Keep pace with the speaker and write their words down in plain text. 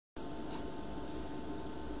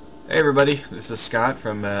Hey everybody, this is Scott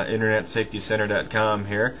from InternetSafetyCenter.com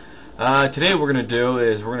here. Today what we're going to do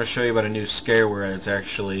is we're going to show you about a new scareware that's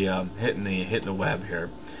actually hitting the web here.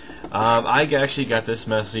 I actually got this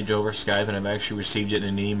message over Skype, and I've actually received it in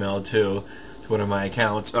an email too to one of my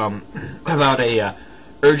accounts about a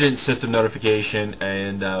urgent system notification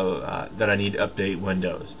and that I need to update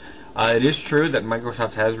Windows. It is true that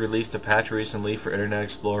Microsoft has released a patch recently for Internet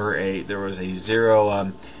Explorer 8. There was a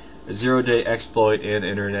zero-day exploit in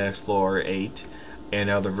Internet Explorer 8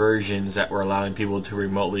 and other versions that were allowing people to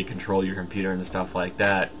remotely control your computer and stuff like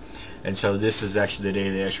that. And so this is actually the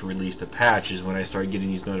day they actually released a patch, is when I started getting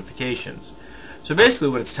these notifications. So basically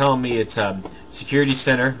what it's telling me, it's Security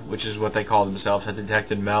Center, which is what they call themselves, has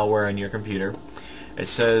detected malware on your computer. It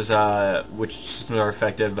says which systems are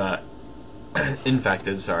infected, Vista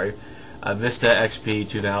XP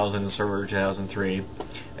 2000 and Server 2003. And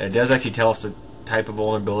it does actually tell us the type of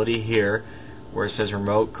vulnerability here, where it says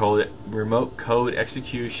remote code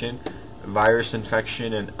execution, virus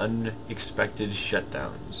infection, and unexpected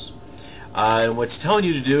shutdowns. And what's telling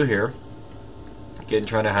you to do here, again,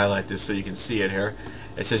 trying to highlight this so you can see it here,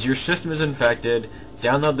 it says your system is infected.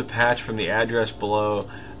 Download the patch from the address below.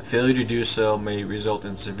 Failure to do so may result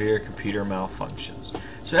in severe computer malfunctions.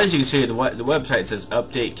 So as you can see, the website says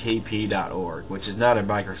updatekp.org, which is not a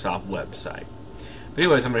Microsoft website. But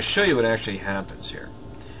anyways, I'm going to show you what actually happens here.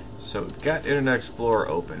 So we've got Internet Explorer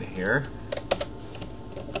open here.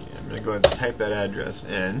 I'm going to go ahead and type that address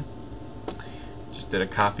in. Just did a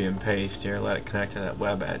copy and paste here. Let it connect to that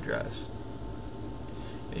web address.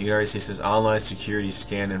 And you can already see it says online security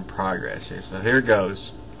scan in progress here. So here it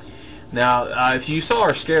goes. Now, if you saw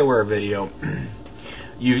our Scareware video,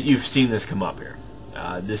 you've seen this come up here.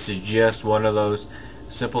 This is just one of those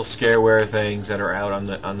simple scareware things that are out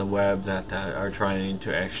on the web that are trying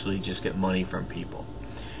to actually just get money from people.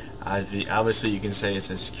 Obviously, you can say it's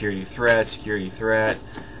a security threat. Let's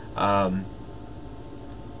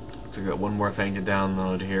got one more thing to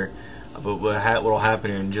download here. But what will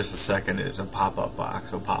happen here in just a second is a pop-up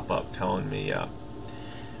box will pop up telling me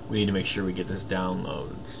we need to make sure we get this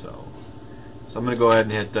downloaded. So I'm going to go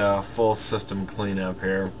ahead and hit full system cleanup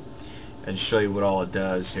here and show you what all it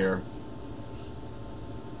does here.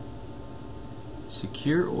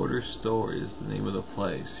 Secure Order Store is the name of the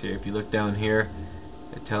place. Here, if you look down here,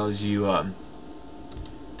 it tells you where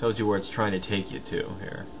it's trying to take you to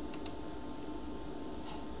here.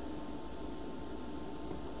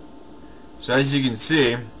 So as you can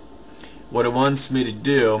see, what it wants me to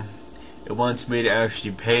do, it wants me to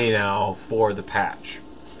actually pay now for the patch.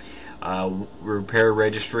 Repair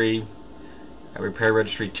registry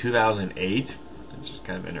 2008, which is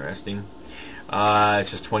kind of interesting. It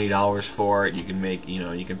says $20 for it. You can make,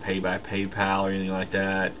 you can pay by PayPal or anything like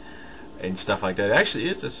that, and stuff like that. Actually,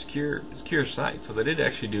 it's a secure site, so they did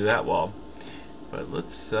actually do that well. But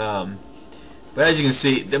let's, but as you can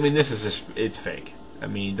see, I mean, this is it's fake. I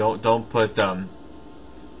mean, don't put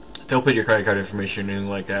your credit card information or anything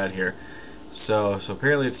like that here. So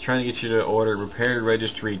apparently it's trying to get you to order Repair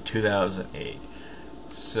Registry 2008.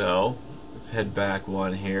 So let's head back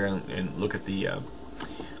one here and look at the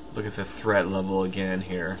threat level again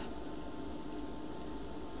here.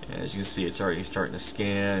 And as you can see, it's already starting to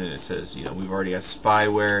scan, and it says, we've already got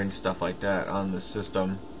spyware and stuff like that on the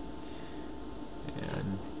system.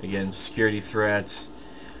 And again, security threats.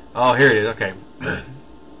 Oh, here it is. Okay.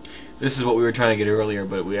 This is what we were trying to get earlier,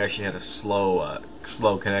 but we actually had a slow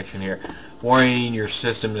connection here. Warning, your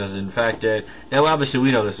system is infected. Now, obviously,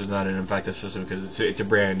 we know this is not an infected system because it's a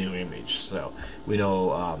brand new image. So we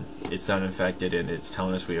know it's not infected, and it's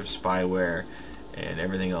telling us we have spyware and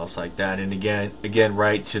everything else like that. And again,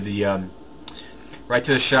 right to the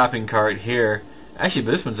shopping cart here. Actually,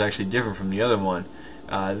 but this one's actually different from the other one.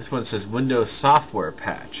 This one says Windows software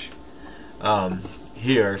patch.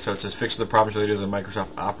 Here, so it says fix the problems related to the Microsoft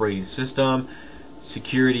operating system,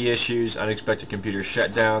 security issues, unexpected computer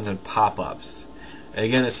shutdowns, and pop-ups. And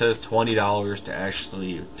again, it says $20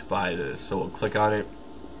 to buy this. So we'll click on it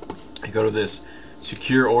and go to this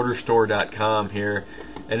secureorderstore.com here.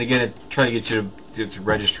 And again, it's trying to get you to its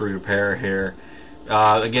registry repair here.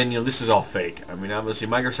 Again, this is all fake. I mean, obviously,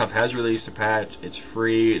 Microsoft has released a patch. It's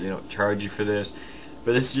free. They don't charge you for this.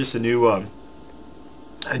 But this is just a new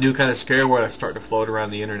kind of scareware that's starting to float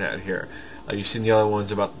around the internet here. You've seen the other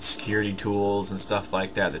ones about the security tools and stuff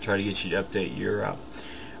like that try to get you to update your,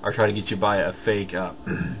 or try to get you to buy a fake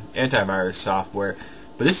antivirus software.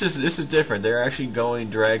 But this is different. They're actually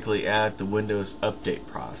going directly at the Windows update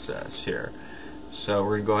process here. So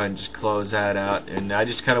we're gonna go ahead and just close that out. And I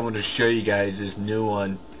just kind of wanted to show you guys this new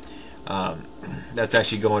one that's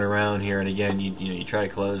actually going around here. And again, you try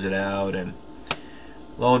to close it out, and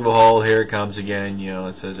lo and behold, here it comes again. You know,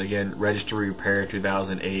 it says again, registry repair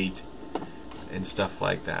 2008 and stuff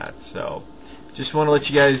like that. So just want to let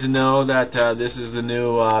you guys know that this is the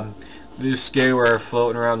new scareware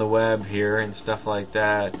floating around the web here and stuff like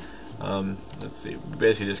that. Let's see, we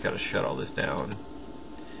basically just got to shut all this down.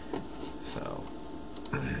 So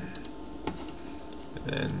and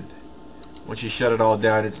then once you shut it all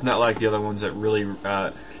down, it's not like the other ones that really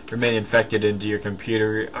remain infected into your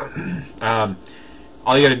computer.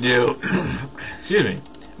 All you got to do, excuse me,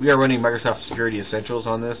 we are running Microsoft Security Essentials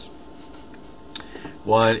on this.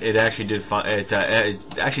 One, it actually it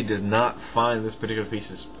actually does not find this particular piece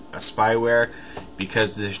of spyware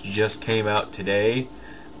because this just came out today.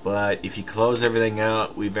 But if you close everything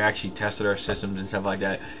out, we've actually tested our systems and stuff like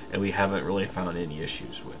that, and we haven't really found any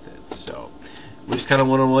issues with it. So we just kind of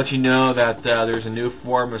want to let you know that there's a new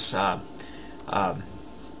form of scareware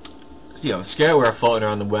floating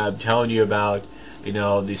around the web, telling you about,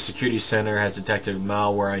 the security center has detected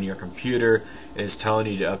malware on your computer, and is telling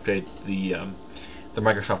you to update the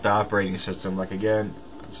Microsoft operating system.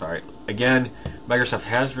 Again, Microsoft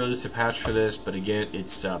has released a patch for this, but again,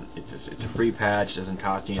 it's a free patch, doesn't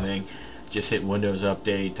cost anything. Just hit Windows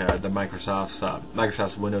Update, the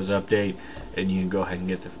Microsoft's Windows Update, and you can go ahead and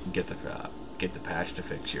get the patch to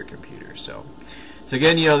fix your computer. So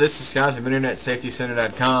again, this is Scott from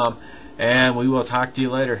InternetSafetyCenter.com, and we will talk to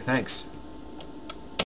you later. Thanks.